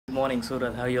Good morning,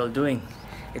 Surat. How are you all doing?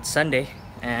 It's Sunday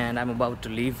and I'm about to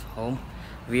leave home.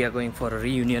 We are going for a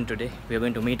reunion today. We are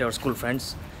going to meet our school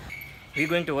friends. We're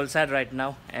going to Valsad right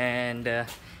now and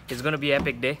it's going to be an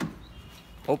epic day.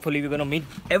 Hopefully we're going to meet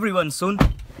everyone soon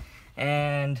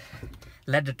and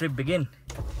let the trip begin.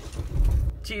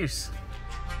 Cheers!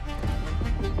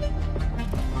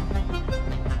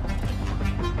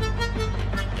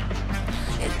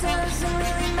 It doesn't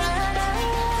really matter.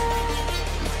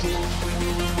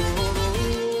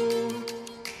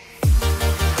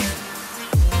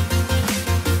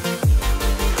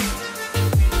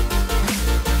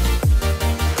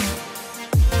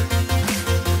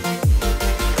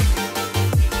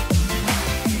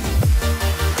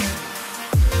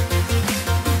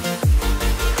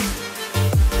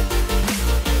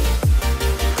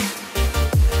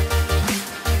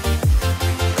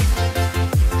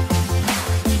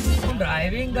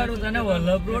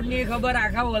 Vallabh road ની ખબર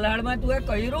આખા વલહાડ માં તું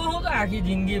કર્યો હું તો આખી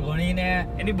જિંદગી ભણીને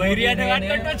એની બૈરિયાને વાત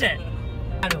કરતો છે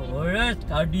ઓરસ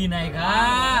કાઢી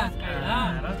નાખ્યા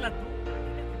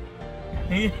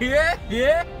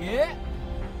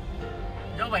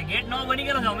જો ભાઈ ગેટ નો બની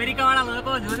ગયો અમેરિકા વાળા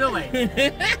લોકો જોજો ભાઈ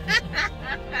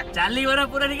 40 વર્ષ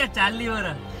પૂરા થઈ ગયા 40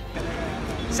 વર્ષ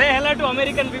Say hello to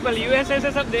American people. USA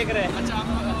से सब देख रहे हैं. अच्छा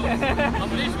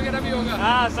इंग्लिश वगैरह भी होगा.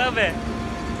 हाँ सब है.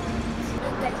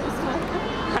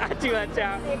 अच्छी बात है.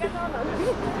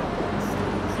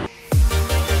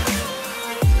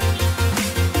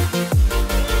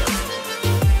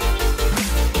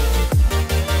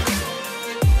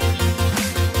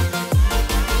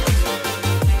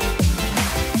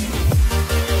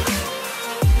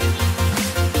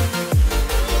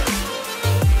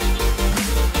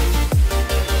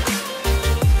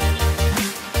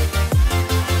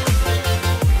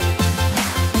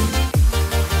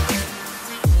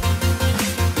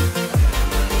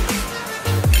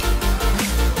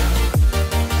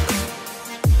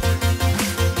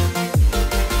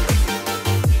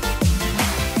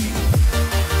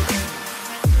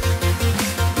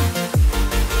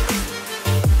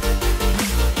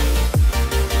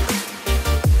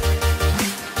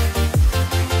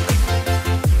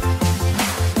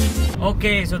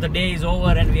 Okay, so the day is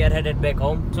over and we are headed back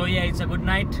home. So yeah, it's a good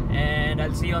night and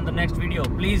I'll see you on the next video.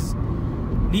 Please,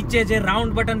 नीचे जे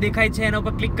round button दिखाई छे एना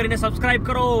पर click करीने subscribe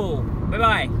करो. Bye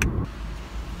bye.